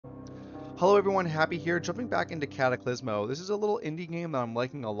Hello everyone, Happy here, jumping back into Cataclismo. This is a little indie game that I'm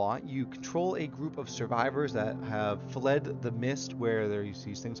liking a lot. You control a group of survivors that have fled the mist where there's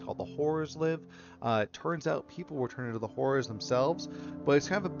these things called the horrors live. It turns out people were turned into the horrors themselves, but it's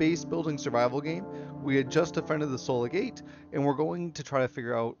kind of a base building survival game. We had just defended the Solar Gate, and we're going to try to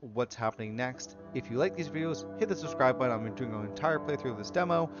figure out what's happening next. If you like these videos, hit the subscribe button. I'm doing an entire playthrough of this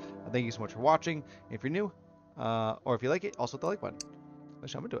demo. Thank you so much for watching. If you're new, or if you like it, also hit the like button.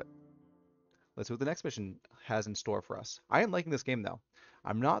 Let's jump into it. Let's see what the next mission has in store for us. I am liking this game though.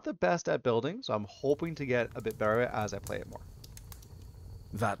 I'm not the best at building, so I'm hoping to get a bit better as I play it more.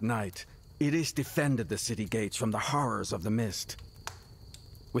 That night, Iris defended the city gates from the horrors of the mist.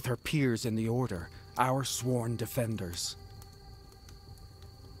 With her peers in the Order, our sworn defenders.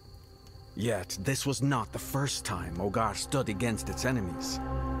 Yet, this was not the first time Ogar stood against its enemies.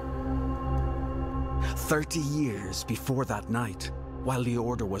 30 years before that night, while the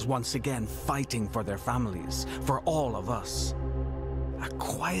Order was once again fighting for their families, for all of us, a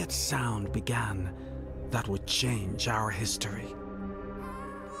quiet sound began that would change our history.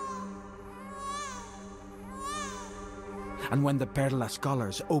 And when the Perla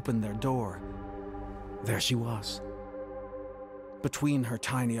scholars opened their door, there she was. Between her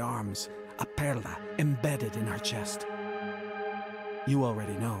tiny arms, a perla embedded in her chest. You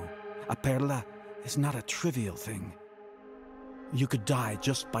already know, a perla is not a trivial thing. You could die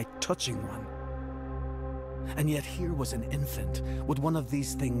just by touching one. And yet here was an infant with one of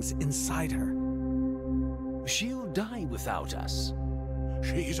these things inside her. She'll die without us.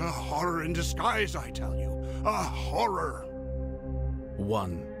 She's a horror in disguise, I tell you. A horror!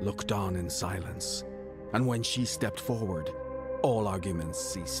 One looked on in silence, and when she stepped forward, all arguments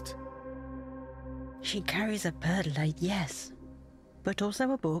ceased. She carries a perla, yes, but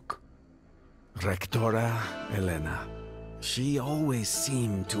also a book. Rectora Elena. She always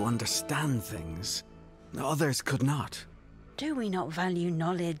seemed to understand things. Others could not. Do we not value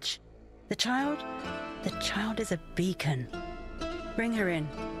knowledge? The child is a beacon. Bring her in.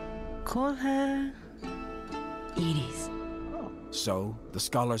 Call her Iris. So, the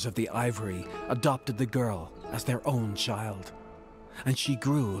scholars of the Ivory adopted the girl as their own child. And she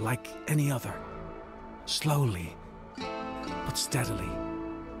grew like any other. Slowly, but steadily.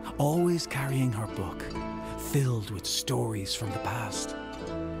 Always carrying her book, filled with stories from the past.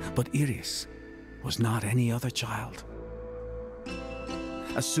 But Iris was not any other child.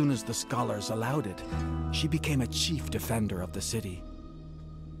 As soon as the scholars allowed it, she became a chief defender of the city.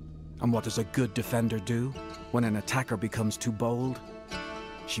 And what does a good defender do when an attacker becomes too bold?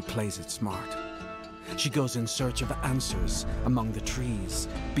 She plays it smart. She goes in search of answers among the trees,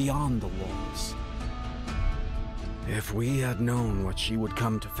 beyond the walls. If we had known what she would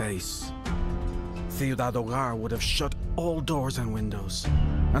come to face, Ciudad Ogar would have shut all doors and windows,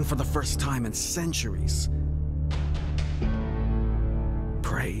 and for the first time in centuries,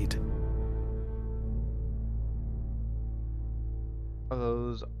 prayed. Are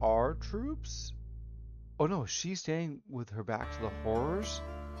those our troops? Oh no, she's staying with her back to the horrors?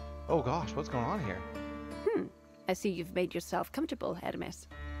 Oh gosh, what's going on here? I see you've made yourself comfortable, Hermes.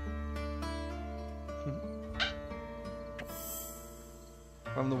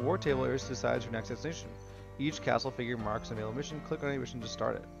 From the war table, Iris decides her next destination. Each castle figure marks an available mission. Click on any mission to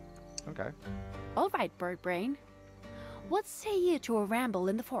start it. Okay. All right, Bird Brain. What say you to a ramble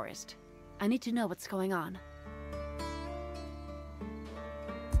in the forest? I need to know what's going on.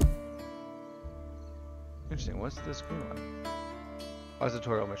 Interesting. What's this green one? Oh, it's a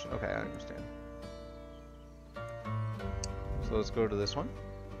tutorial mission. Okay, I understand. So let's go to this one.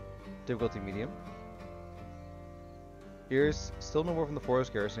 Difficulty medium. Here's still no more from the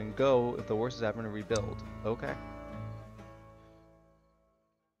forest garrison. Go if the worst is happening to rebuild. Okay.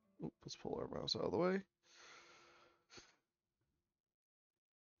 Oop, let's pull our mouse out of the way.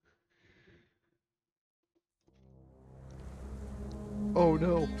 Oh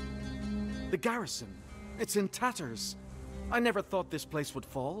no. The garrison, it's in tatters. I never thought this place would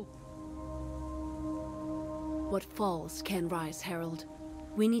fall. What falls can rise, Herald.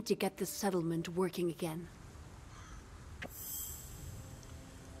 We need to get this settlement working again.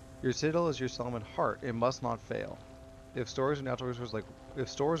 Your citadel is your settlement heart. It must not fail. If stores natural resources like it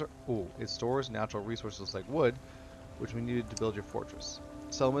stores natural resources like wood, which we needed to build your fortress.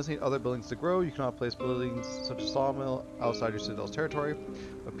 Settlements need other buildings to grow. You cannot place buildings such as sawmill outside your citadel's territory,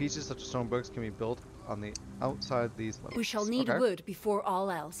 but pieces such as stone bricks can be built on the outside these limits. We shall need wood before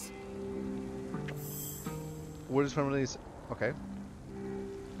all else. Wood is permanently okay.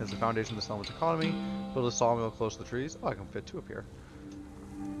 As the foundation of the settlement's economy, build a sawmill close to the trees. Oh, I can fit two up here.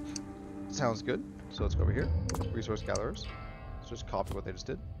 Sounds good. So let's go over here. Resource gatherers. Let's just copy what they just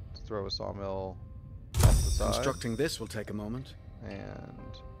did. Let's throw a sawmill off the side. Constructing this will take a moment.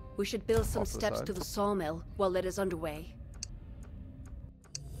 And We should build some Off to the steps side. to the sawmill while it is underway.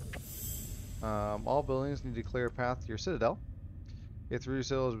 all buildings need to clear a path to your citadel. If the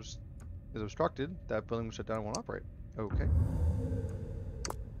route is obstructed, that building will shut down and won't operate. Okay.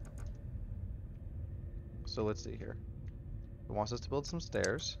 So let's see here. It wants us to build some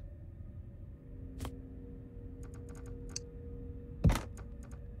stairs.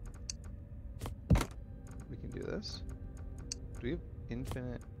 We can do this. Do we have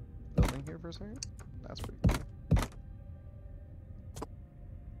infinite building here for a second? That's pretty cool.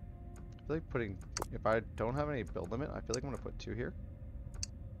 I feel like putting, if I don't have any build limit, I feel like I'm gonna put 2 here.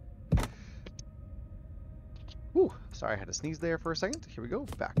 Whew, sorry I had to sneeze there for a second. Here we go,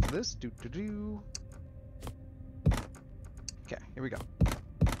 back to this. Okay, here we go.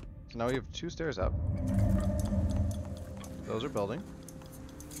 So now we have 2 stairs up. Those are building.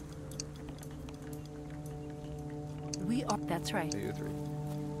 That's right. 2, 3.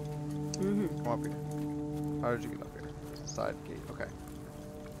 Mm-hmm. Come up here. How did you get up here? Side gate, okay.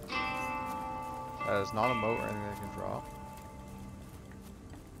 That is not a moat or anything that can drop.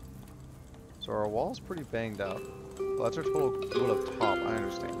 So our wall's pretty banged up. Well, that's our total wood up top, I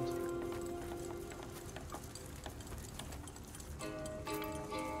understand.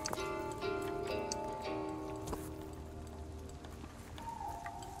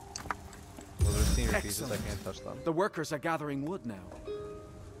 Those are senior pieces, I Excellent. can't touch them. The workers are gathering wood now.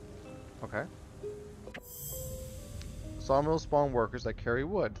 Okay. Sawmills spawn workers that carry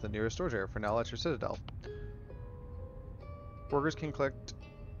wood to the nearest storage area for now at your citadel. Workers can collect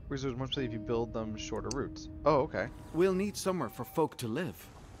resources mostly if you build them shorter routes. Oh, okay. We'll need somewhere for folk to live.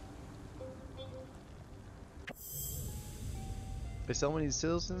 If someone needs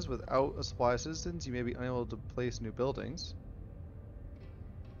citizens without a supply of citizens, you may be unable to place new buildings.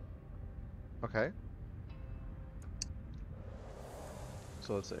 Okay.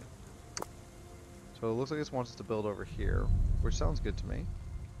 So let's see. So it looks like it wants us to build over here, which sounds good to me.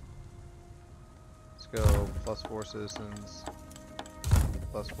 Let's go +4 citizens,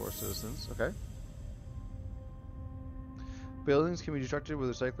 +4 citizens, okay. Buildings can be constructed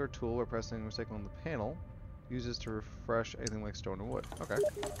with a recycler tool or pressing recycle on the panel. Uses to refresh anything like stone and wood. Okay.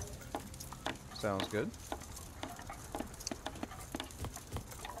 Sounds good.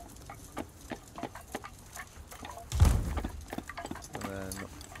 And then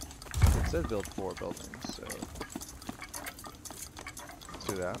it said build 4 buildings, so let's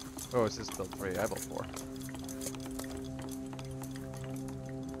do that. Oh, it says build 3. I built 4.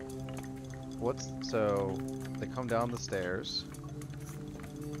 So they come down the stairs.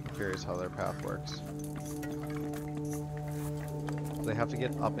 I'm curious how their path works. Do they have to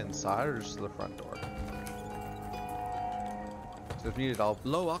get up inside or just to the front door? So if needed, I'll...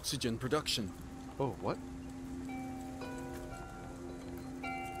 Low oxygen production. Oh, what?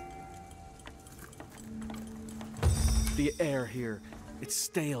 The air here, it's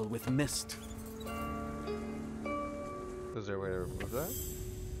stale with mist. Is there a way to remove that?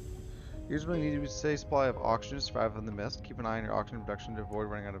 Here's when you need a safe supply of oxygen to survive in the mist. Keep an eye on your oxygen production to avoid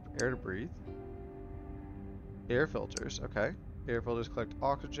running out of air to breathe. Air filters, okay. Air filters collect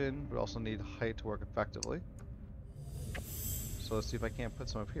oxygen, but also need height to work effectively. So let's see if I can't put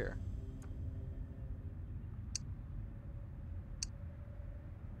some up here.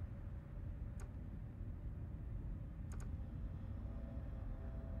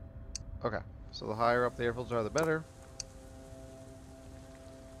 Okay, so the higher up the air filters are, the better.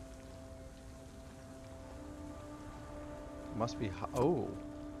 Must be oh.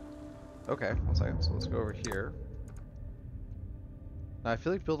 Okay, 1 second. So let's go over here. Now I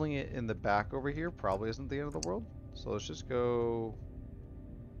feel like building it in the back over here probably isn't the end of the world. So let's just go.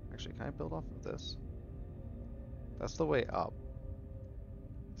 Actually, can I build off of this? That's the way up.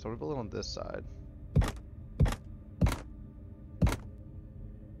 So I'm gonna build it on this side.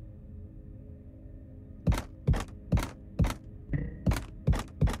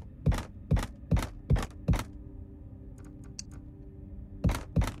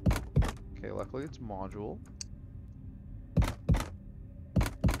 Okay, luckily it's module.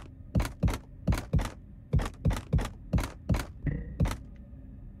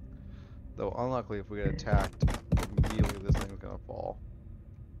 Though unluckily if we get attacked, immediately this thing's gonna fall.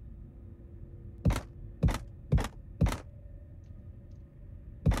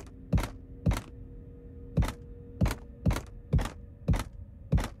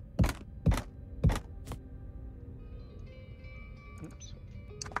 Oops.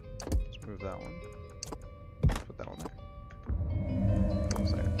 Let's move that one. Let's put that one there. 1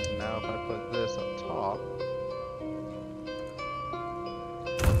 second. Now if I put this up top.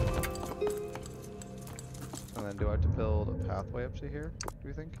 do I have to build a pathway up to here, do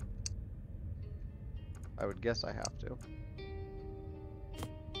you think? I would guess I have to.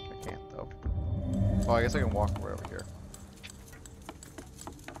 I can't, though. Oh, I guess I can walk right over here.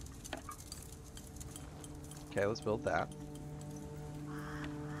 Okay, let's build that.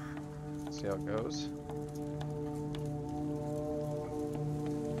 See how it goes.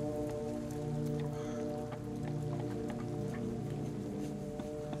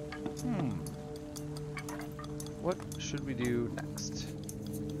 What should we do next?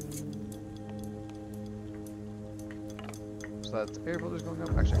 So that's air filters going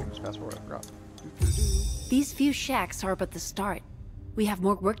up. Actually, I can just fast forward. I forgot. These few shacks are but the start. We have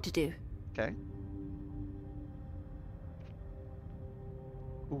more work to do. Okay.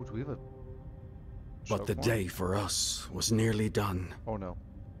 Ooh, do we have a... But the choke day for us was nearly done. Oh no.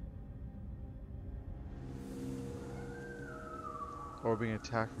 Or we're being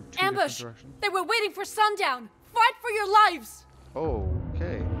attacked from two Ambush! different directions. They were waiting for sundown! Fight for your lives!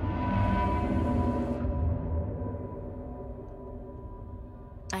 Okay.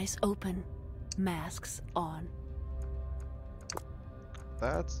 Eyes open, masks on.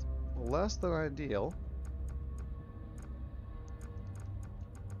 That's less than ideal.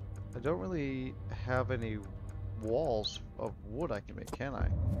 I don't really have any walls of wood I can make, can I?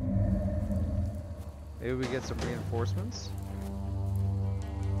 Maybe we get some reinforcements?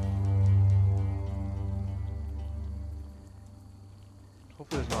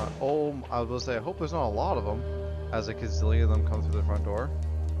 Hopefully there's not... Oh, I was going to say, I hope there's not a lot of them, as a gazillion of them come through the front door.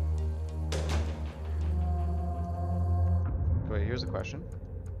 Wait, here's a question.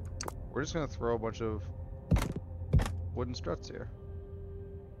 We're just going to throw a bunch of wooden struts here.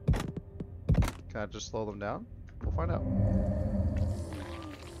 Can I just slow them down? We'll find out. We're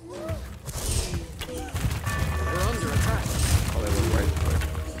under attack. Oh, they look right through it.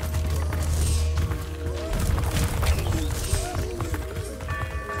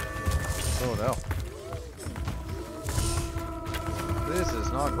 Oh no. This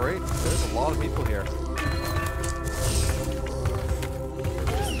is not great. There's a lot of people here.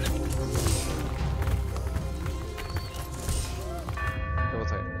 Okay,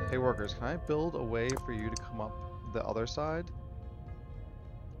 what's that? Hey workers, can I build a way for you to come up the other side?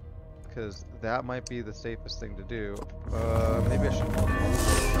 Because that might be the safest thing to do. Maybe I should...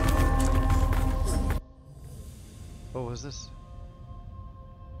 What was this?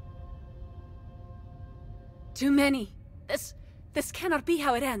 Too many. This cannot be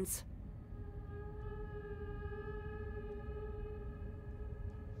how it ends.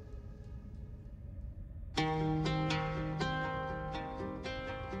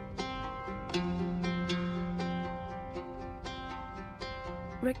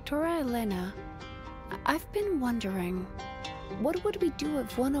 Victoria Elena, I've been wondering, what would we do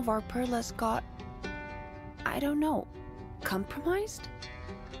if one of our perlas got, I don't know, compromised?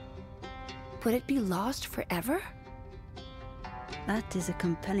 Would it be lost forever? That is a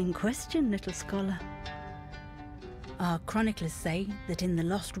compelling question, little scholar. Our chroniclers say that in the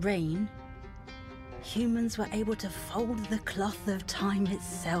Lost Reign, humans were able to fold the cloth of time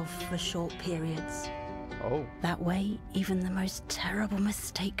itself for short periods. Oh. That way, even the most terrible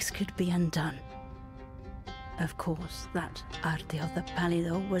mistakes could be undone. Of course, that Arte of the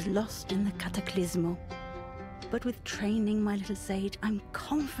Pallido was lost in the Cataclismo. But with training, my little sage, I'm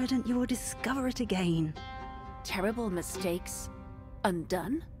confident you will discover it again. Terrible mistakes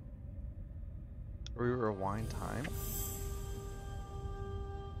undone? We rewind time.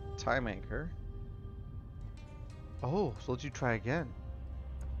 Time anchor. Oh, so let you try again.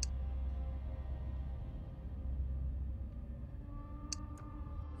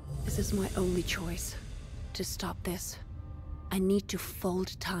 This is my only choice. To stop this, I need to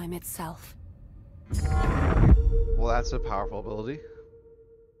fold time itself. Well, that's a powerful ability.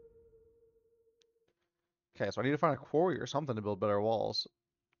 Okay, so I need to find a quarry or something to build better walls.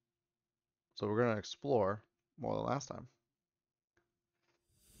 So we're going to explore more than last time.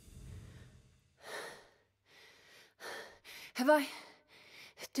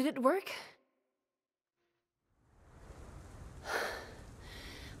 Did it work?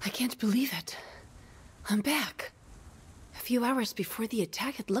 I can't believe it. I'm back. A few hours before the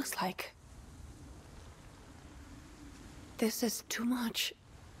attack, it looks like. This is too much.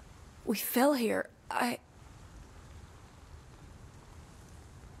 We fell here.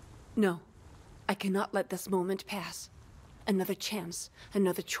 No. I cannot let this moment pass. Another chance,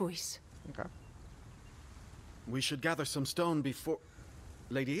 another choice. Okay. We should gather some stone before...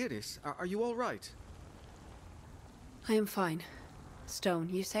 Lady Iris, are you all right? I am fine. Stone,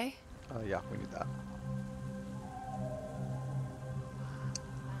 you say? Yeah, we need that.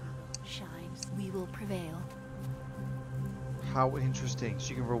 Shines, we will prevail. How interesting.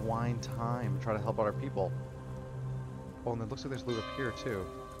 She can rewind time and try to help out our people. Oh, and it looks like there's loot up here too.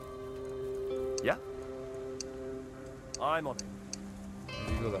 Yeah? I'm on it.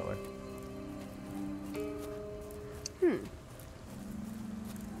 Maybe you go that way.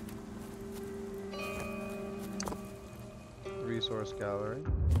 Resource gathering.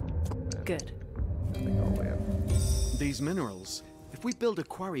 Good. And they go all the way in. These minerals. If we build a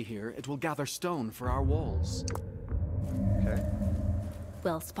quarry here, it will gather stone for our walls. Okay.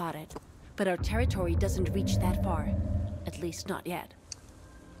 Well spotted. But our territory doesn't reach that far. At least not yet.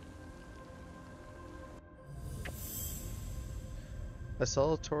 A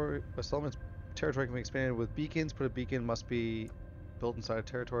settlement's territory can be expanded with beacons, but a beacon must be built inside a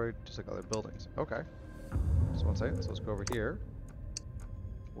territory just like other buildings. Okay. Just one second. So let's go over here.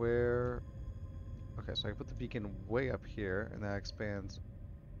 Where... Okay, so I can put the beacon way up here, and that expands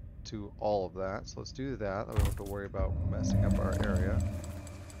to all of that. So let's do that. I don't have to worry about messing up our area.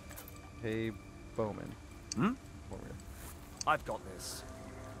 Hey, Bowman. Hmm? Over here. I've got this.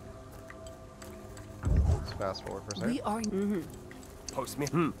 Let's fast forward for a second. We are Post me.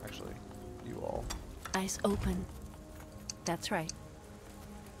 Actually, you all. eyes open. That's right.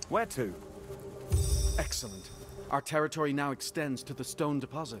 Where to? Excellent. Our territory now extends to the stone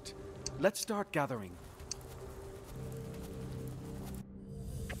deposit. Let's start gathering.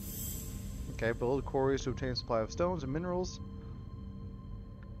 Okay, build quarries to obtain a supply of stones and minerals.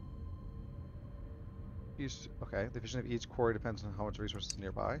 Okay, the efficiency of each quarry depends on how much resources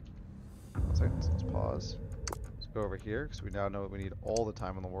nearby. One second, let's pause. Let's go over here, because we now know that we need all the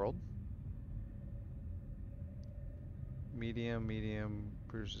time in the world. Medium,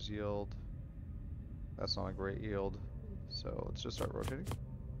 produces yield. That's not a great yield, so let's just start rotating.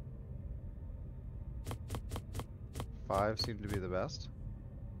 5 seem to be the best.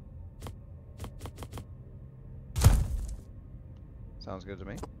 Sounds good to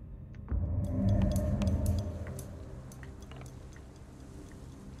me.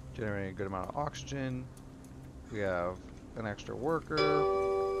 Generating a good amount of oxygen. We have an extra worker.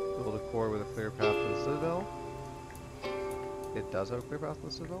 Build a core with a clear path to the citadel. It does have a clear path to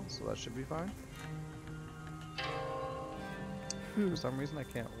the citadel, so that should be fine. For some reason I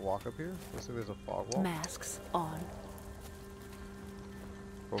can't walk up here. Looks like there's a fog wall. Masks on.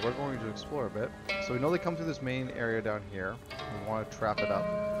 But we're going to explore a bit. So we know they come through this main area down here. We want to trap it up.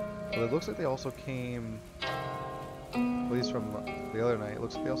 But it looks like they also came, at least from the other night, it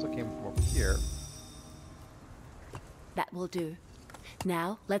looks like they also came from over here. That will do.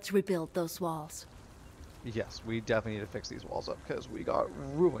 Now, let's rebuild those walls. Yes, we definitely need to fix these walls up because we got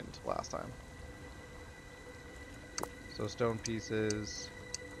ruined last time. So stone pieces.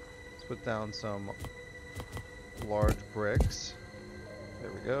 Let's put down some large bricks.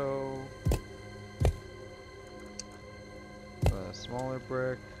 There we go. A smaller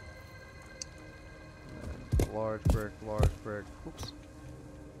brick. And then large brick, large brick. Oops.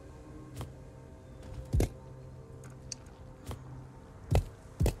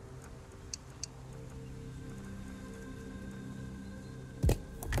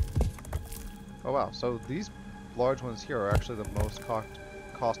 Oh wow, so these large ones here are actually the most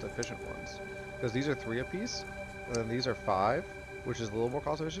cost efficient ones. Because these are 3 apiece, and then these are 5, which is a little more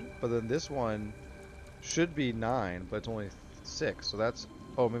cost efficient, but then this one should be 9, but it's only 6, so that's,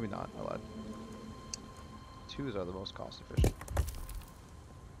 oh maybe not, I lied. 2s are the most cost efficient.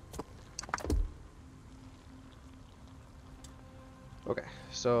 Okay,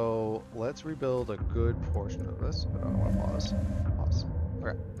 so let's rebuild a good portion of this. I don't want to pause. Pause.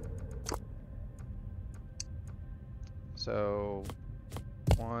 Okay. So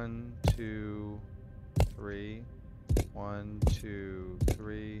 1, 2, 3. 1, 2,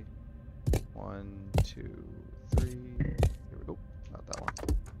 3. 1, 2, 3. Here we go. Not that one.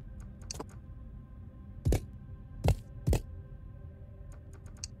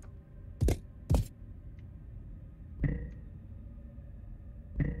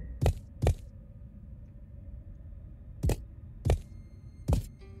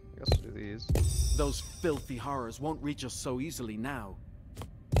 I guess we'll do these. Those filthy horrors won't reach us so easily now.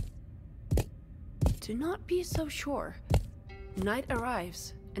 Do not be so sure. Night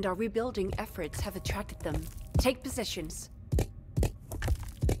arrives, and our rebuilding efforts have attracted them. Take positions.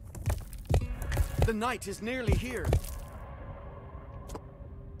 The night is nearly here.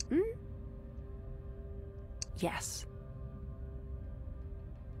 Yes.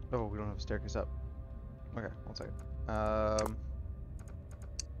 Oh, we don't have a staircase up. Okay, one second.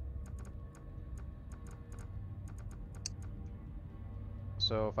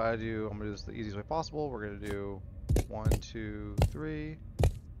 So if I'm gonna do this the easiest way possible. We're gonna do 1, 2, 3,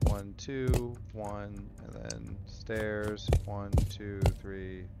 1, 1, 2, 1, and then stairs, 1, 2,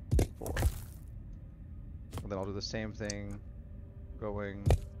 3, 4. And then I'll do the same thing going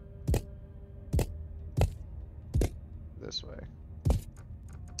this way.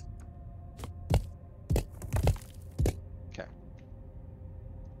 Okay.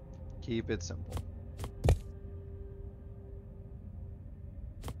 Keep it simple.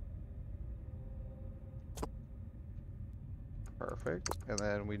 Perfect. And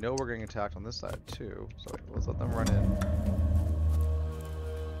then we know we're getting attacked on this side too, so let's let them run in.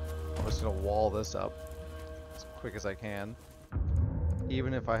 I'm just gonna wall this up as quick as I can.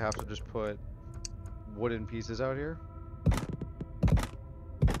 Even if I have to just put wooden pieces out here.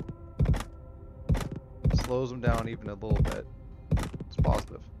 Slows them down even a little bit. It's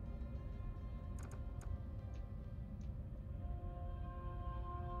positive.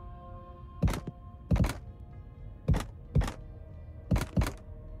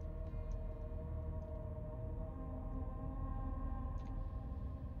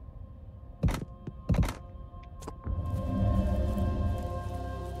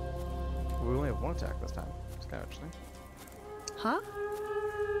 We only have one attack this time. It's kind of interesting. Huh?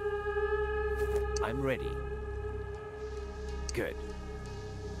 I'm ready. Good.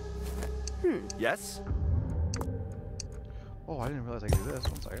 Yes? Oh, I didn't realize I could do this.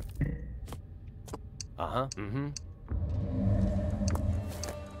 1 second. Uh-huh. Mm-hmm.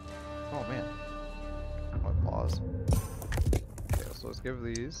 Oh man. Oh, pause. Okay, so let's give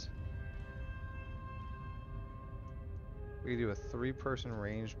these. We can do a 3-person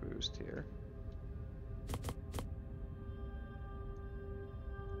range boost here.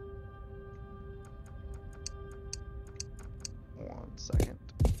 One second.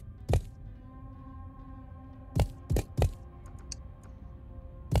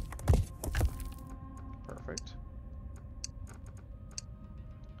 Perfect.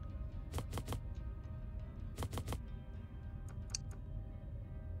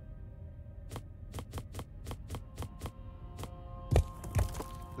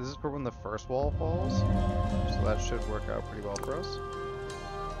 This is for when the first wall falls, so that should work out pretty well for us.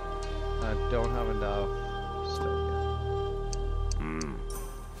 I don't have enough stone yet.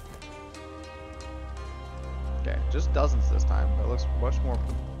 Okay, just dozens this time. That looks much more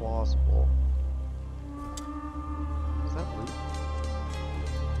plausible. Is that loot?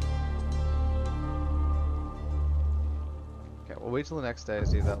 Okay, we'll wait till the next day to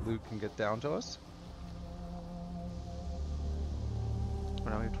see if that loot can get down to us. Oh,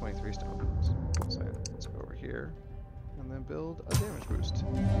 now we have 23 stones. So let's go over here and then build a damage boost.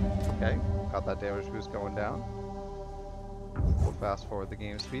 Okay, got that damage boost going down. We'll fast forward the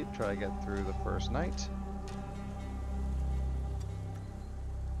game speed, try to get through the first night.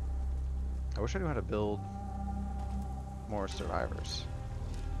 I wish I knew how to build more survivors.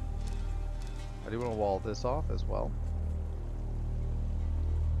 I do want to wall this off as well.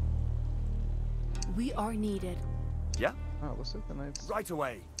 We are needed. Yeah? Oh, looks like the night's Right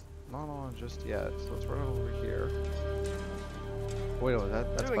away. not on just yet, so let's run over here. Wait, no,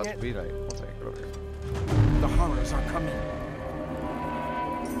 that's Doing about to it. be night. 1 second, get over here. The horrors are coming.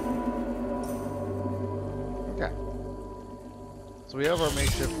 Okay. So we have our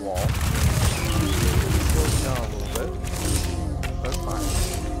makeshift wall. Slows it down a little bit. That's fine.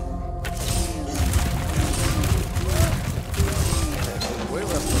 Okay, so way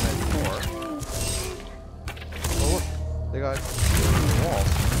less than before. Oh look, they got walls.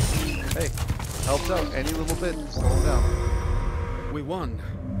 Hey, helps out any little bit. Slow them down. We won,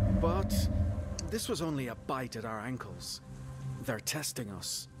 but this was only a bite at our ankles. They're testing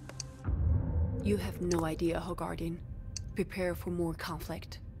us. You have no idea, Hogardin. Prepare for more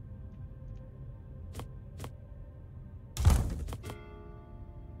conflict.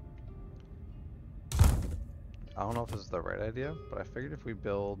 I don't know if this is the right idea, but I figured if we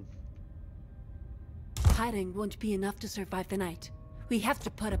build... Hiding won't be enough to survive the night. We have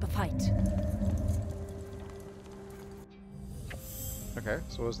to put up a fight. Okay,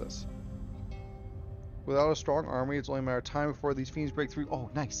 so what is this? Without a strong army, it's only a matter of time before these fiends break through. Oh,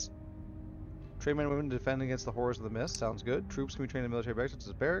 nice. Train men and women to defend against the horrors of the mist. Sounds good. Troops can be trained in military barracks such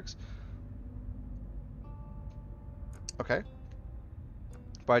as barracks. Okay.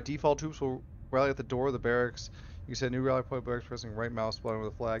 By default, troops will rally at the door of the barracks. You can set a new rally point barracks pressing right mouse button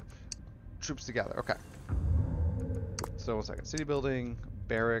with a flag. Troops together. Okay. So 1 second. City building,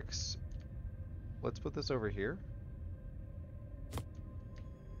 barracks. Let's put this over here.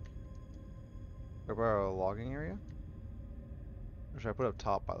 Over our logging area? Or should I put up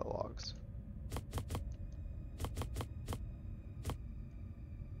top by the logs?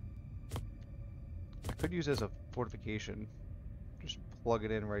 I could use it as a fortification. Just plug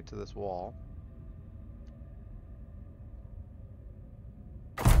it in right to this wall.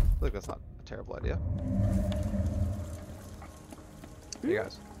 I feel like that's not a terrible idea. Hey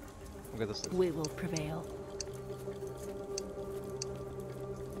guys, look at this. We will prevail.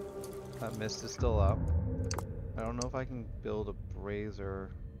 That mist is still up. I don't know if I can build a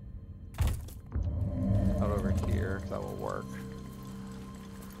brazier out over here, if that will work.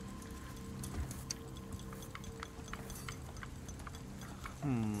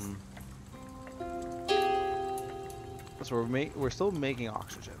 So we're still making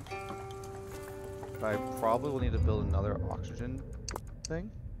oxygen. But I probably will need to build another oxygen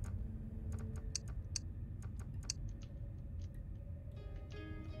thing.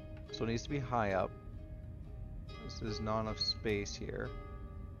 So it needs to be high up. This is not enough space here.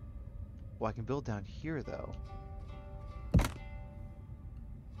 Well, I can build down here though.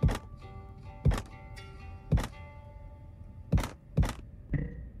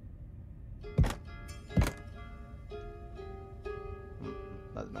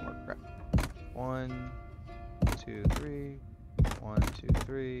 That didn't work. Crap. 1, 2, 3. 1, 2,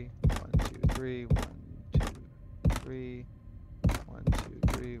 3. 1, 2, 3. 1, 2, 3. 1, 2,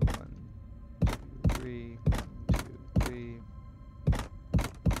 3. 1, 2, 3. 1, 2, 3.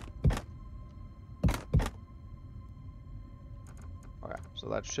 Alright, so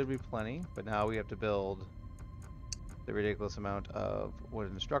that should be plenty, but now we have to build the ridiculous amount of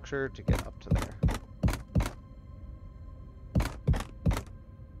wooden structure to get up to there.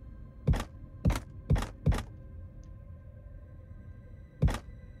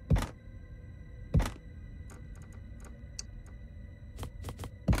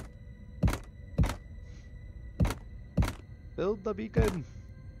 Build the beacon!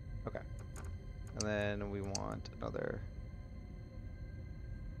 Okay. And then we want another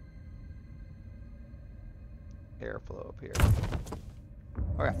airflow up here.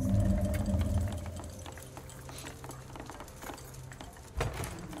 Okay.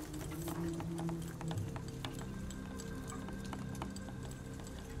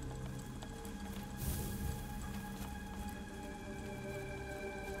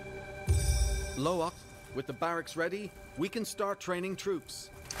 Loak, with the barracks ready, we can start training troops.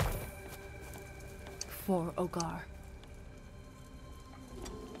 For Ogar.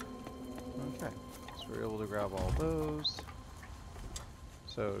 Okay. So we're able to grab all those.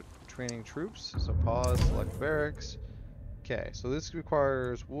 So training troops. So pause, select barracks. Okay, so this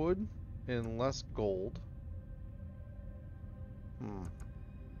requires wood and less gold.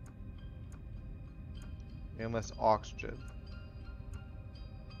 And less oxygen.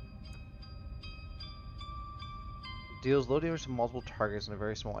 Deals low damage to multiple targets in a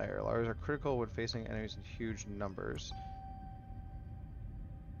very small area. Larvas are critical when facing enemies in huge numbers.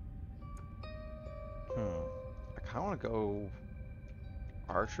 I kind of want to go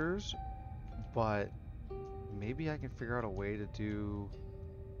archers, but maybe I can figure out a way to do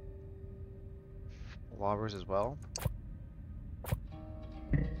lobbers as well.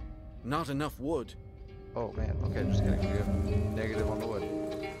 Not enough wood. Oh man, okay, just kidding. We have negative on the wood.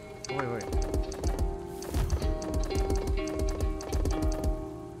 Oh, wait.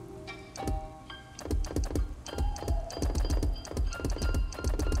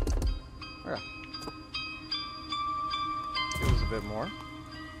 Okay. Give us a bit more.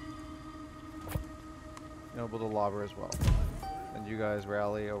 And we'll build a lobber as well. And you guys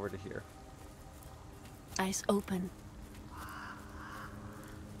rally over to here. Eyes open.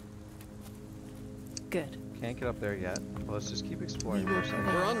 Good. Can't get up there yet. But let's just keep exploring We will for a second.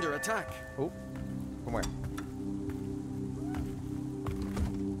 We're under attack. Oh, from where?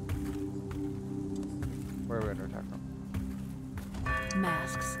 Where are we under attack from?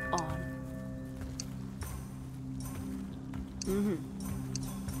 Masks on.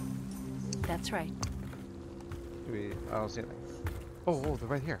 That's right. I don't see anything. Oh, they're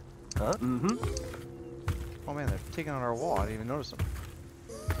right here. Huh? Oh man, they're taking on our wall. I didn't even notice them.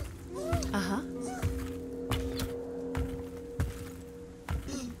 Uh-huh.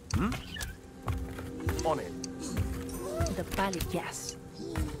 On it. The pally, yes.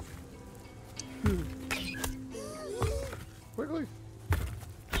 Quickly.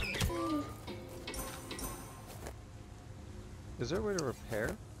 Is there a way to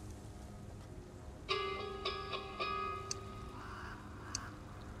repair?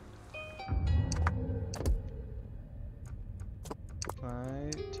 Can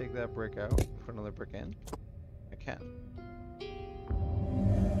I take that brick out, put another brick in? I can.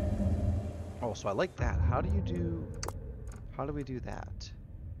 Oh, so I like that. How do we do that?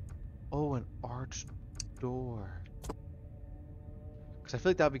 Oh, an arched door. Because I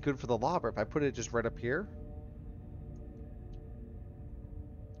feel like that would be good for the lobber if I put it just right up here.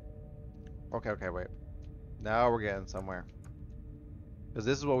 Okay, wait. Now we're getting somewhere. Because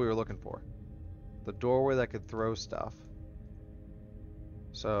this is what we were looking for. The doorway that could throw stuff.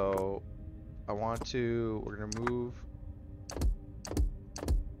 So, we're going to move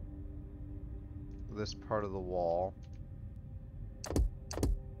this part of the wall.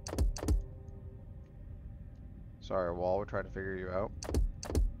 Sorry, wall, we're trying to figure you out.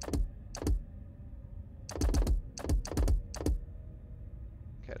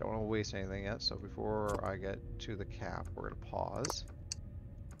 Okay, I don't want to waste anything yet, so before I get to the cap, we're going to pause.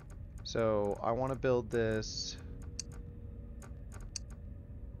 So, I want to build this.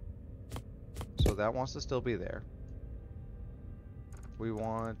 So that wants to still be there. We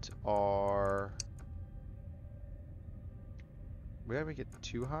want our... We gotta make it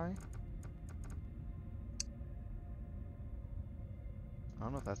too high? I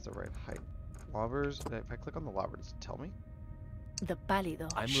don't know if that's the right height. Lobbers, if I click on the lobber, does it tell me? The pálido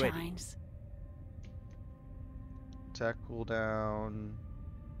I'm shines. Attack cooldown,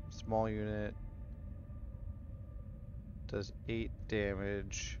 small unit, does 8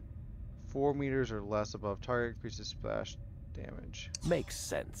 damage, 4 meters or less above target, increases splash damage. Makes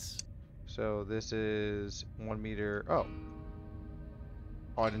sense. So this is 1 meter. Oh,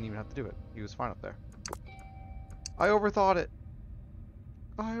 I didn't even have to do it. He was fine up there. I overthought it.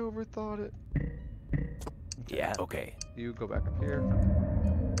 I overthought it. Okay. Yeah, okay. You go back up here.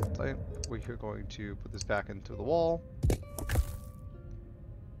 So we're going to put this back into the wall.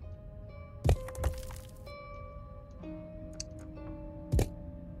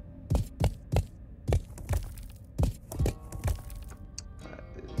 That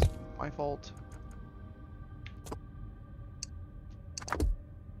is my fault.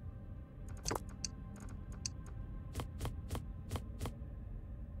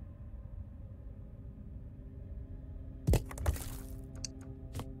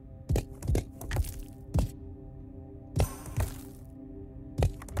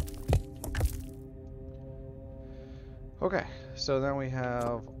 Okay, so now we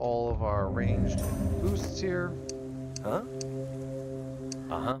have all of our ranged boosts here. Huh?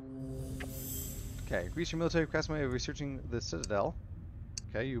 Uh-huh. Okay, increase your military capacity by researching the Citadel.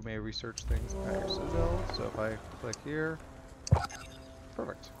 Okay, you may research things at your Citadel. So if I click here,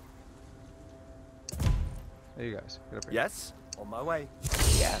 perfect. There you guys, get up here. Yes? On my way.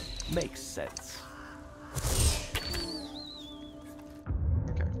 Yeah, makes sense.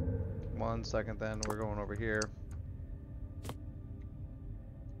 Okay, 1 second then, we're going over here.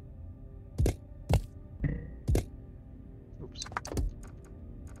 Oops.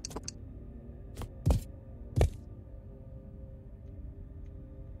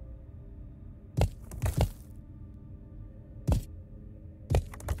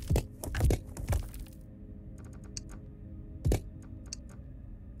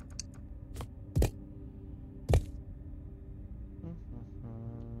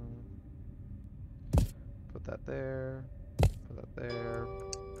 Put that there. Put that there.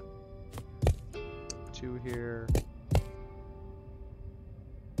 Put 2 here.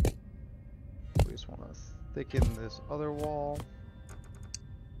 We just want to thicken this other wall.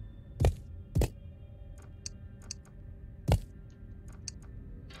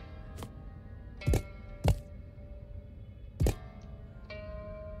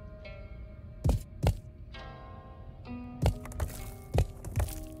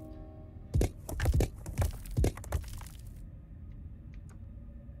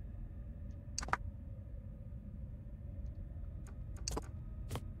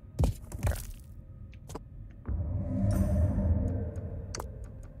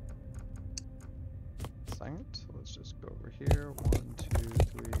 Second. So let's just go over here. 1, 2,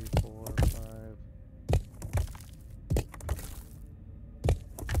 3, 4, 5.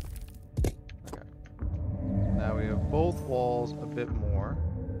 Okay. Now we have both walls a bit more.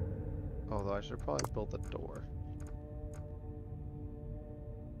 Although I should have probably built a door.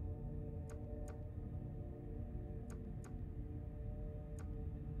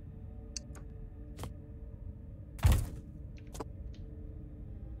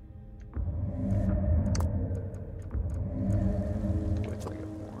 Wait till I get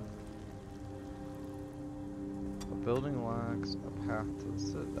more. The building lacks a path to the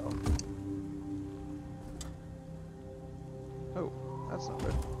Citadel. Oh, that's not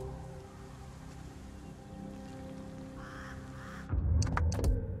good.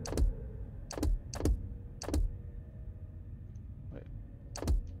 Wait.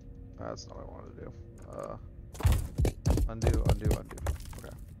 That's not what I wanted to do. Undo, undo, undo.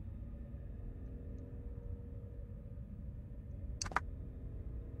 Okay.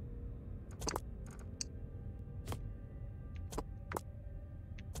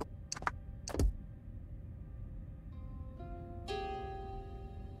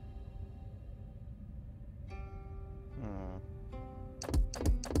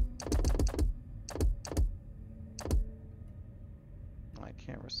 I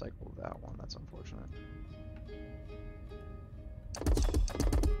can't recycle that one. That's unfortunate.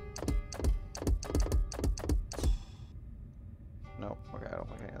 Nope. Okay, I don't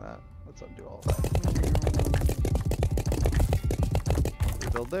like any of that. Let's undo all of that.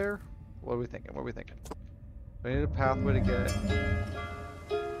 Rebuild there. What are we thinking? What are we thinking? We need a pathway to get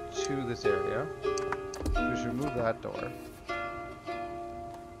to this area. We should remove that door.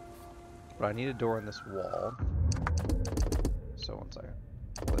 But I need a door in this wall. So 1 second.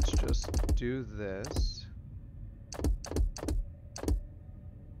 Let's just do this.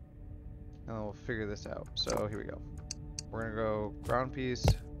 And then we'll figure this out. So here we go. We're gonna go ground piece.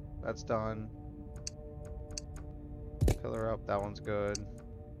 That's done. Pillar up, that one's good.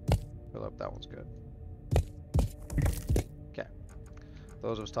 Pillar up, that one's good. Okay.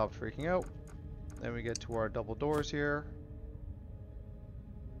 Those have stopped freaking out. Then we get to our double doors here.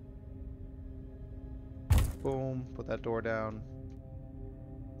 Boom, put that door down.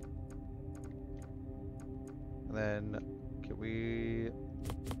 And then, can we...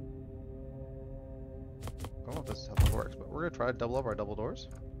 I don't know if this is how this works, but we're going to try to double up our double doors.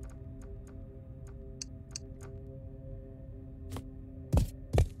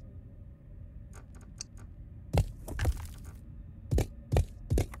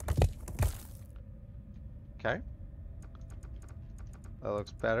 Okay. That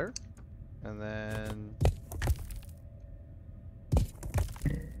looks better. And then...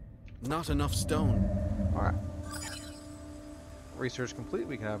 Not enough stone. Alright. Research complete.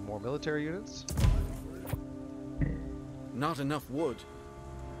 We can have more military units. Not enough wood.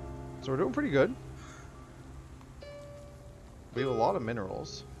 So we're doing pretty good. We have a lot of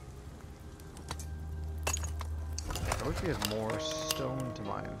minerals. I wish we had more stone to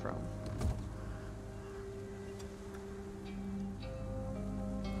mine from.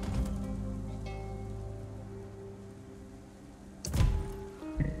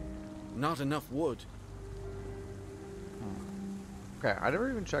 Not enough wood. Okay, I never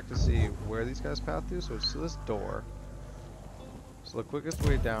even checked to see where these guys path through, so it's to this door. So the quickest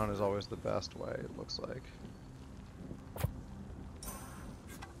way down is always the best way, it looks like.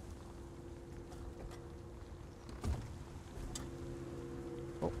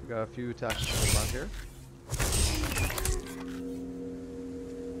 Oh, we got a few attacks around here.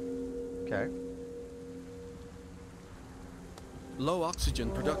 Okay. Low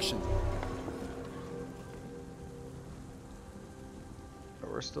oxygen production. But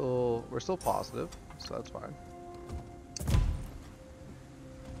we're still positive, so that's fine.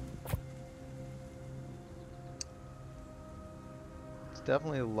 It's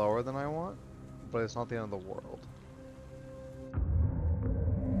definitely lower than I want, but it's not the end of the world.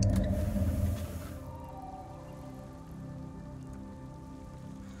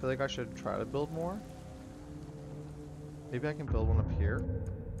 I feel like I should try to build more. Maybe I can build one up here.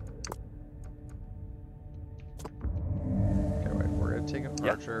 Okay, wait, we're gonna take an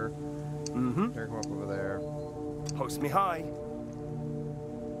archer. Mm-hmm. Here, come up over there. Post me high.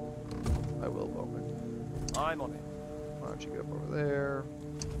 I will, Bowman. I'm on it. Why don't you get up over there?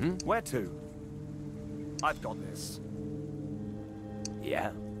 Where to? I've got this.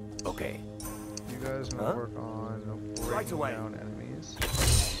 Yeah. Okay. You guys gonna Huh? work on Right breaking away. down enemies.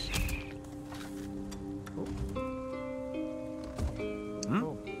 Oh.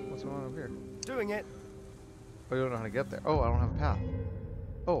 Oh, what's going on over here? Doing it. Oh, you don't know how to get there. Oh, I don't have a path.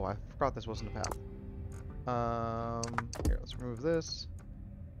 Oh, I forgot this wasn't a path. Here, let's remove this.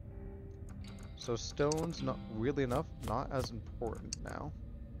 So stone's not really enough, not as important now.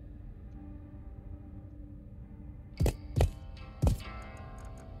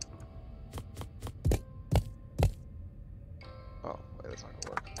 Oh, wait, that's not gonna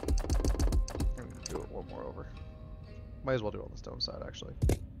work. I'm gonna do it one more over. Might as well do it on the stone side, actually.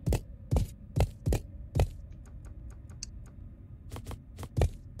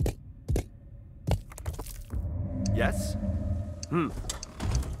 Yes?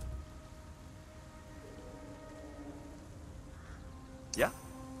 Yeah?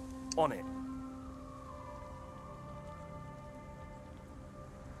 On it.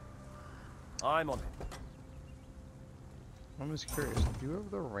 I'm on it. I'm just curious, do you have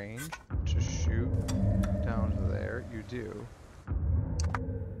the range to shoot down to there? You do.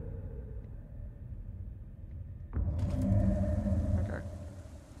 Okay.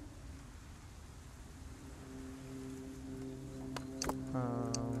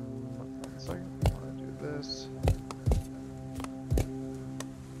 One second. I want to do this.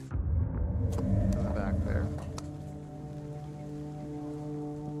 In the back there.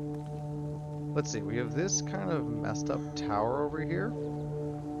 Let's see, we have this kind of messed up tower over here,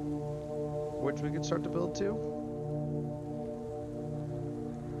 which we could start to build to.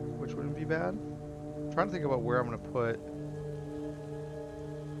 which wouldn't be bad. I'm trying to think about where I'm going to put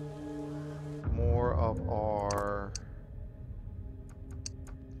more of our...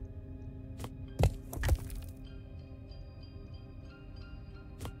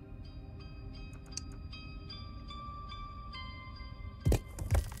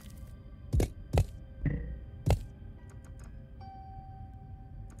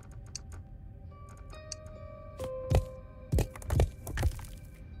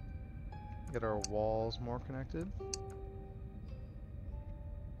 Get our walls more connected.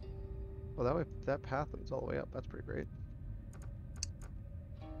 Well, that way, that path leads all the way up. That's pretty great.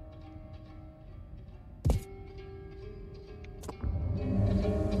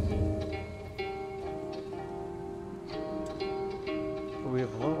 But we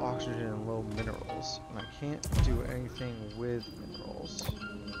have low oxygen and low minerals, and I can't do anything with minerals.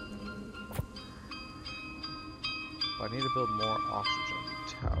 But I need to build more oxygen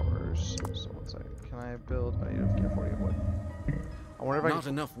towers. So one second. Can I build? I need to get 40 wood. I wonder if I Not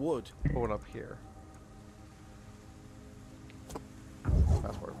can enough wood. put one up here.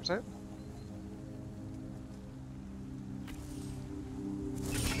 That's 40%.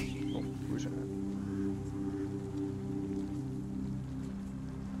 Oh, who's in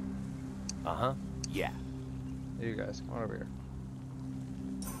Uh-huh. Yeah. it? You guys, come on over here.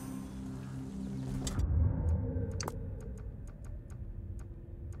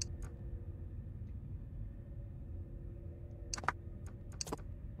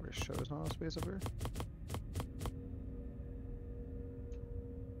 Where shows not enough space up here?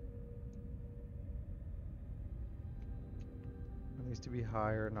 It needs to be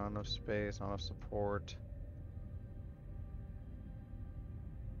higher, not enough space, not enough support.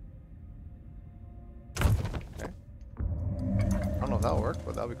 Okay. I don't know if that'll work,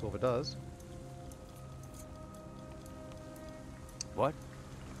 but that'll be cool if it does. What?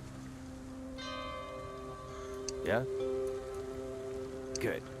 Yeah?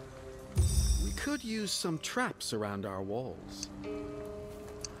 Good. We could use some traps around our walls.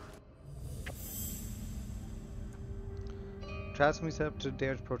 Traps can be set up to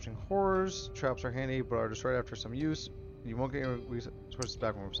damage approaching horrors. Traps are handy, but are destroyed after some use. You won't get your resources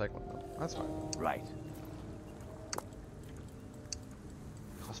back when recycling them. That's fine. Right.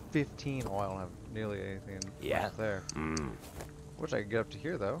 Costs 15. Oh, I don't have nearly anything Yeah. left there. Hmm. Wish I could get up to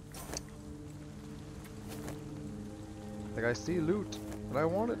here, though. Like, I see loot, but I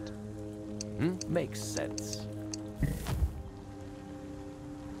want it. Makes sense. Okay,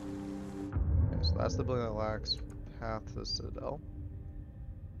 so that's the building that lacks path to the Citadel.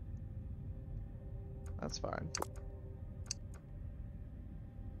 That's fine.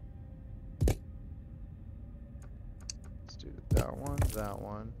 Let's do that one, that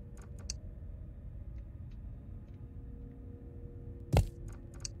one.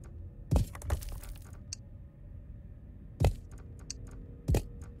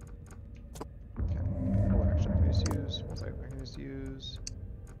 Okay. Oh, actually, I can just use. One second. I can just use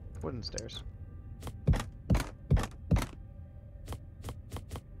wooden stairs.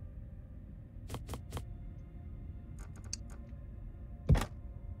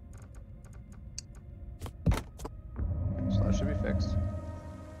 So that should be fixed.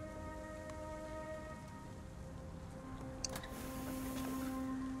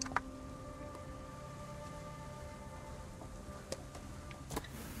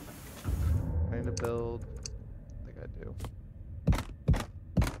 I need to build. I think I do.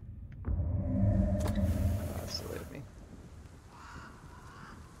 That's silly of me.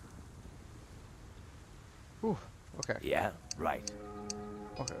 Whew. Okay. Yeah, right.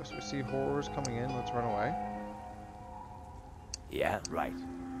 Okay, so we see horrors coming in. Let's run away. Yeah, right.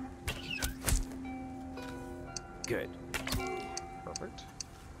 Good. Perfect.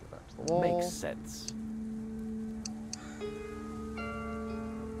 Go back to the wall. Makes sense.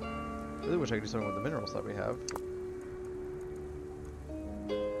 Really wish I could do something with the minerals that we have.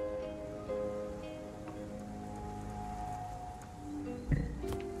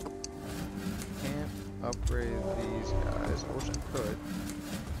 Can't upgrade these guys. I wish I could.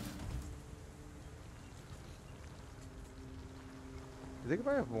 Do you think if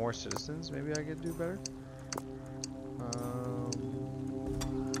I have more citizens, maybe I could do better?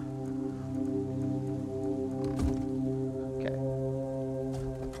 Okay.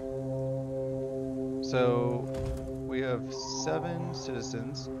 So we have 7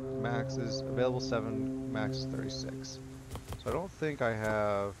 citizens. Max is available 7. Max is 36. So I don't think I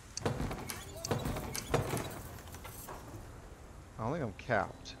have. I don't think I'm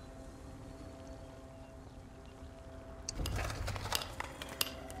capped.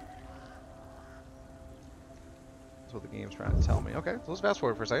 That's what the game's trying to tell me. Okay, so let's fast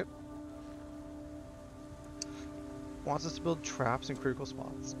forward for a second. Wants us to build traps in critical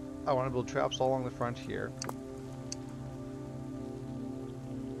spots. I want to build traps all along the front here.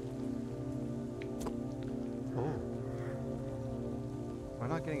 Oh. Am I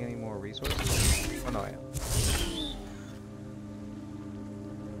not getting any more resources? Oh no, I am.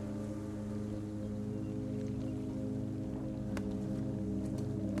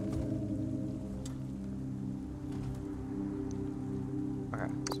 Okay,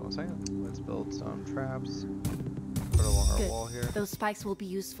 so one second. Let's build some traps. Put along our wall here. Those spikes will be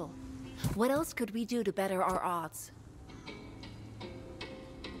useful. What else could we do to better our odds?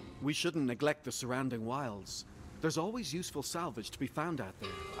 We shouldn't neglect the surrounding wilds. There's always useful salvage to be found out there.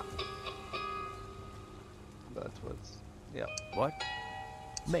 That's what's... Yep. What?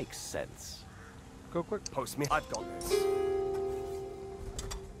 Makes sense. Go quick. Post me. I've got this.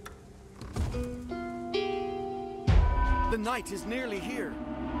 The night is nearly here.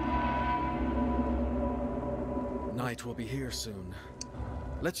 Night will be here soon.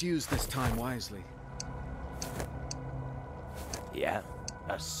 Let's use this time wisely. Yeah,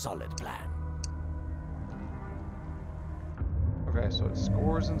 a solid plan. Okay, so it's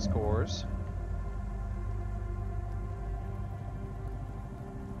scores and scores.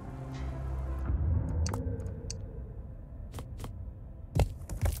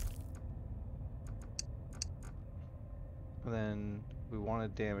 And then we want a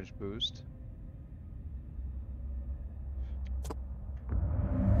damage boost.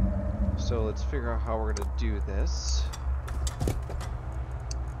 So let's figure out how we're gonna do this.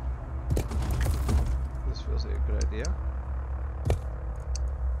 This feels like a good idea.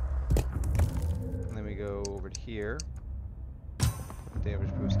 And then we go over to here.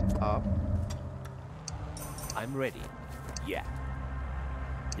 Damage boost up. I'm ready. Yeah.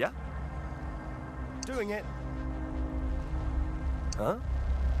 Yeah? Doing it. Huh?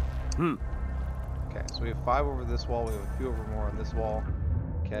 Okay, so we have 5 over this wall, we have a few over more on this wall.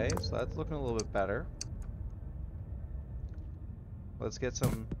 Okay, so that's looking a little bit better. Let's get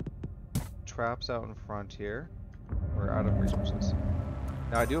some traps out in front here. We're out of resources.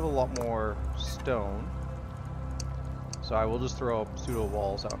 Now I do have a lot more stone, so I will just throw up pseudo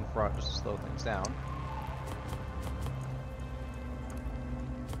walls out in front just to slow things down.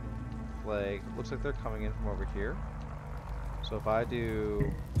 Flag, looks like they're coming in from over here. So if I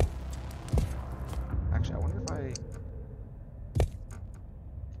do... Actually, I wonder if I...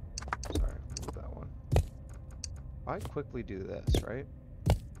 Sorry, move that one. If I quickly do this, right?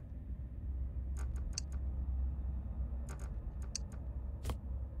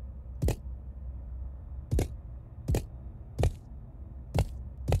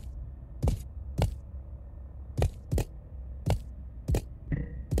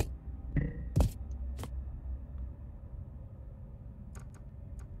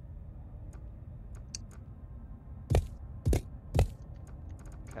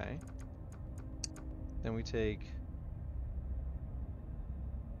 Okay. Then we take...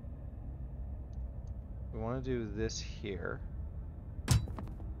 We want to do this here.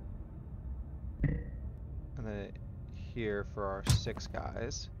 And then here for our 6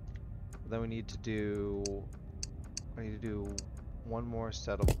 guys. Then we need to do... I need to do one more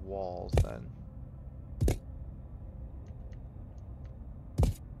set of walls then.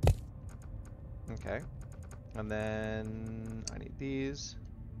 Okay. And then I need these.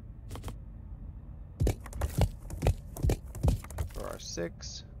 For our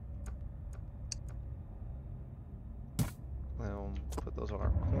 6. Then we'll put those on our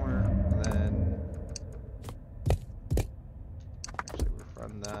corner. And then actually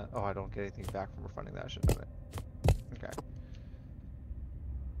refund that. Oh, I don't get anything back from refunding that. I should have done it. Okay.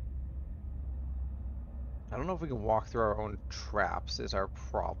 I don't know if we can walk through our own traps is our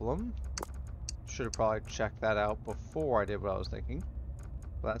problem. Should have probably checked that out before I did what I was thinking.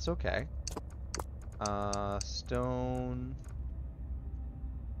 But that's okay. Stone.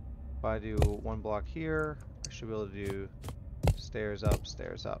 If I do 1 block here, I should be able to do stairs up,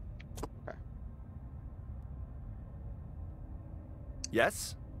 stairs up. Okay.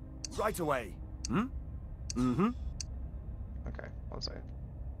 Yes? Right away. Hmm? Mm-hmm. Okay, one second.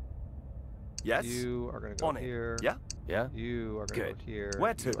 Yes? You are gonna go On it. here. Yeah? Yeah? You are gonna Good. go here.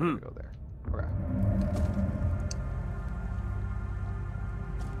 Where You to? are gonna go there. Okay.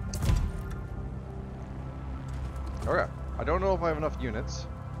 Okay. I don't know if I have enough units,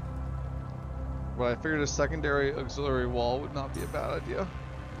 but I figured a secondary auxiliary wall would not be a bad idea.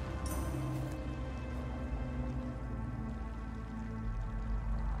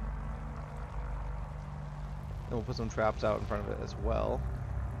 Then we'll put some traps out in front of it as well,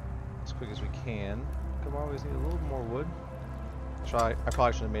 as quick as we can. Come on, we just need a little more wood. I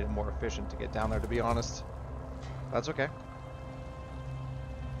probably should have made it more efficient to get down there, to be honest. That's okay.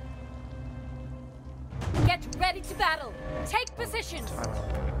 Get ready to battle. Take position.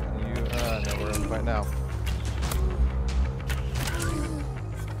 No, we're in right now.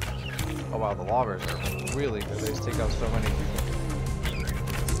 Oh wow, the loggers are really good. They just take out so many.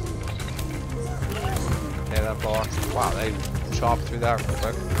 Okay, that box. Wow, they chopped through that real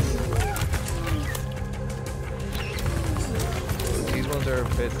quick. These ones are a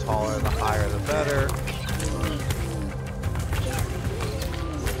bit taller. The higher, the better.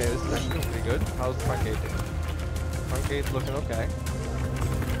 Okay, this is actually pretty good. How's the front gate doing? Front gate's looking okay.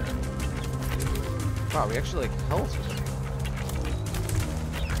 Wow, we actually like held something.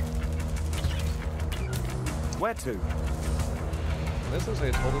 Where to? This looks like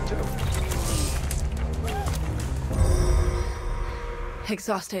it's holding too.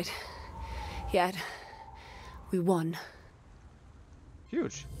 Exhausted. Yet, we won.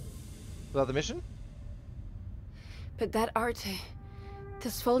 Huge. Without the mission? But that arte,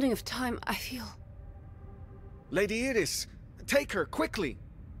 this folding of time, I feel... Lady Iris, take her, quickly!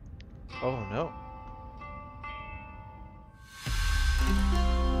 Oh no.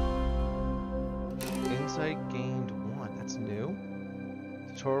 Insight gained 1. That's new.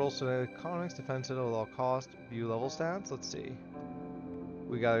 Tutorial, so economics, defensive at all cost, view level stats. Let's see.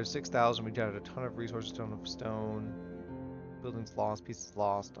 We gathered 6,000. We gathered a ton of resources, ton of stone. Buildings lost, pieces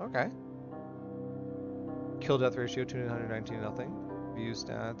lost. Okay. Kill death ratio 219, nothing. View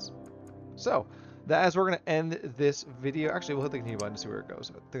stats. So, as we're going to end this video, actually we'll hit the continue button to see where it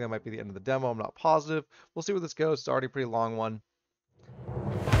goes. I think that might be the end of the demo. I'm not positive. We'll see where this goes. It's already a pretty long one.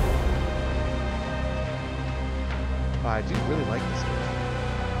 I do really like this game.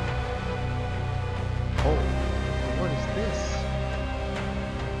 Oh, what is this?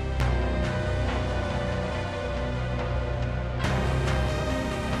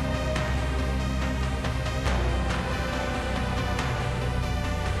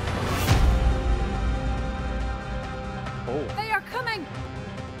 Oh. They are coming!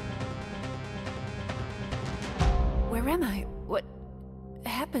 Where am I? What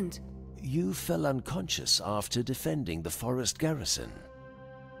happened? You fell unconscious after defending the forest garrison.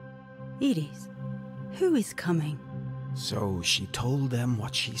 Iris, who is coming? So she told them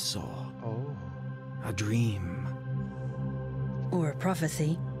what she saw. Oh. A dream. Or a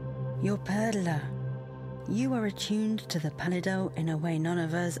prophecy. Your Perla. You are attuned to the Palido in a way none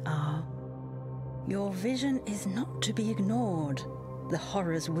of us are. Your vision is not to be ignored. The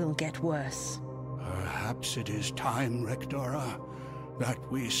horrors will get worse. Perhaps it is time, Rectora, that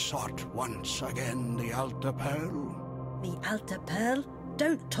we sought once again the Alta Pearl. The Alta Pearl?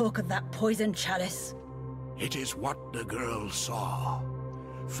 Don't talk of that poison chalice. It is what the girl saw,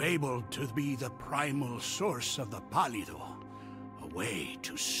 fabled to be the primal source of the Palido, a way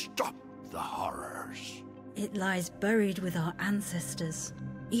to stop the horrors. It lies buried with our ancestors.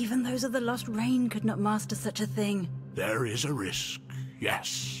 Even those of the Lost Rain could not master such a thing. There is a risk,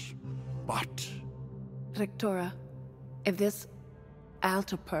 yes, but... Rectora, if this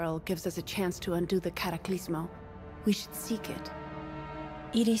Alta Pearl gives us a chance to undo the Cataclismo, we should seek it.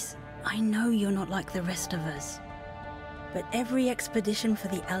 Iris, I know you're not like the rest of us. But every expedition for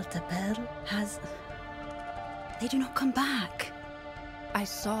the Alta Pearl has... They do not come back. I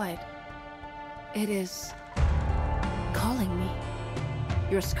saw it. It is... calling me.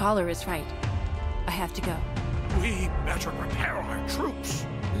 Your scholar is right. I have to go. We better prepare our troops.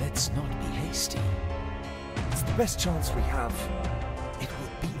 Let's not be hasty. It's the best chance we have. It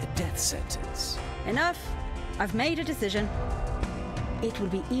will be a death sentence. Enough. I've made a decision. It will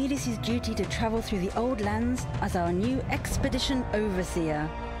be Iris's duty to travel through the old lands as our new expedition overseer.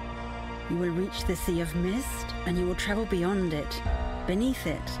 You will reach the Sea of Mist, and you will travel beyond it, beneath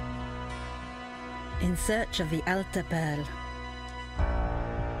it, in search of the Alta Pearl.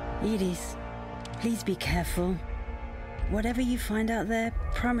 Iris, please be careful. Whatever you find out there,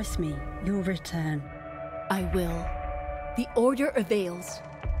 promise me you'll return. I will. The order avails.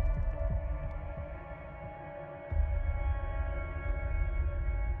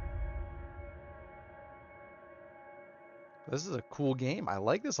 This is a cool game. I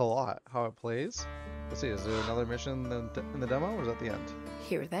like this a lot, how it plays. Let's see, is there another mission in the demo, or is that the end?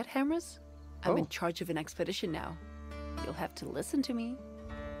 Hear that, Hamras? I'm Oh. in charge of an expedition now. You'll have to listen to me.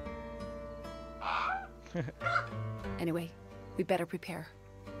 Anyway, we better prepare.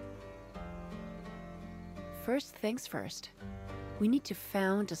 First things first. We need to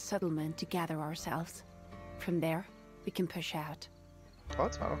found a settlement to gather ourselves. From there, we can push out. Oh,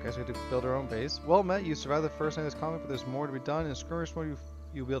 that's fine. Okay, so we have to build our own base. Well met. You survived the first night of this combat, but there's more to be done. In skirmish mode, you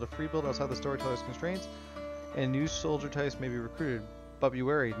you'll be able to free build outside the storyteller's constraints, and new soldier types may be recruited. But be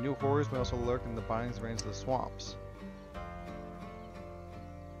wary, new horrors may also lurk in the bindings and range of the swamps.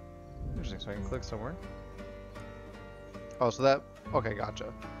 Interesting, so I can click somewhere. Oh, so that... Okay,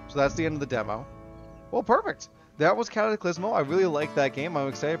 gotcha. So that's the end of the demo. Well, perfect! That was Cataclismo. I really like that game. I'm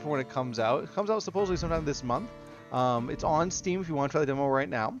excited for when it comes out. It comes out supposedly sometime this month. It's on Steam if you want to try the demo right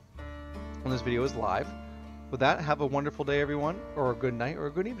now. When this video is live. With that, have a wonderful day, everyone, or a good night, or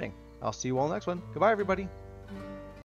a good evening. I'll see you all next one. Goodbye, everybody.